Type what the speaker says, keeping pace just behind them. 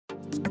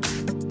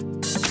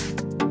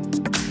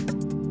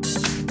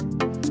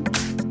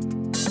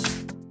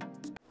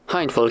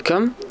Hi and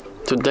welcome.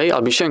 Today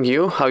I'll be showing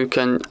you how you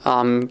can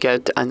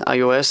get an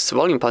iOS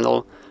volume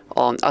panel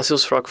on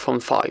ASUS ROG Phone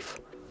 5.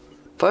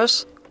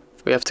 First,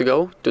 we have to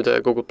go to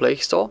the Google Play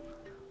Store.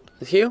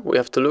 And here we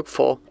have to look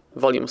for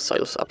Volume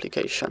Styles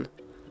application.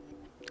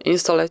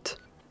 Install it,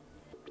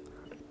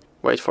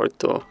 wait for it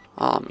to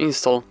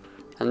install,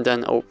 and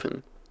then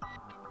open.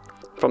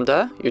 From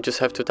there, you just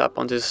have to tap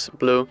on this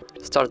blue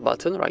Start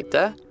button right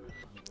there.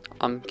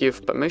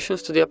 Give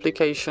permissions to the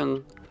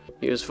application,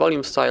 use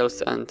volume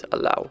styles, and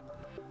allow.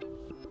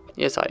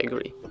 Yes, I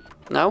agree.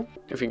 Now,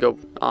 if we go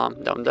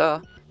down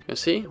there, you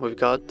see we've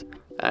got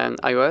an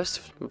iOS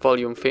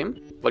volume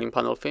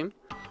panel theme.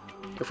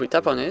 If we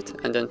tap on it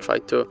and then try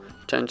to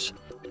change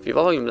the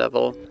volume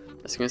level,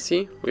 as you can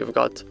see, we've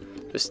got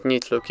this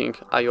neat looking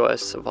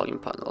iOS volume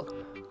panel.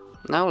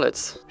 Now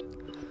let's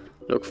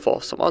look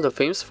for some other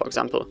themes, for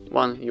example,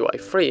 One UI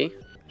 3,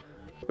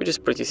 which is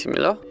pretty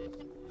similar.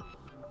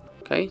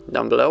 Okay,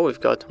 down below we've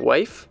got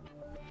Wave,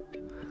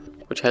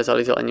 which has a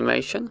little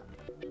animation.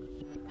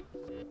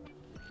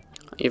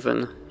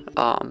 Even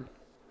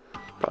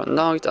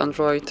Paranoid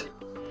Android,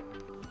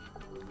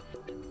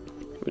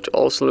 which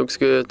also looks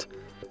good,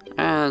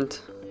 and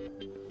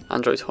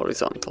Android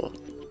Horizontal.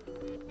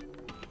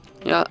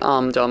 Yeah,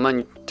 there are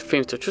many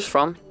themes to choose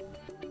from,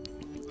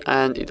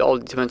 and it all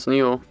depends on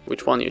you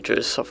which one you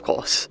choose, of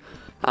course.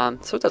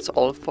 So that's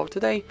all for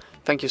today.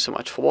 Thank you so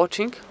much for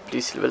watching.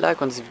 Please leave a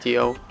like on this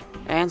video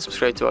and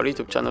subscribe to our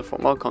YouTube channel for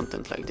more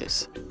content like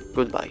this.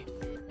 Goodbye.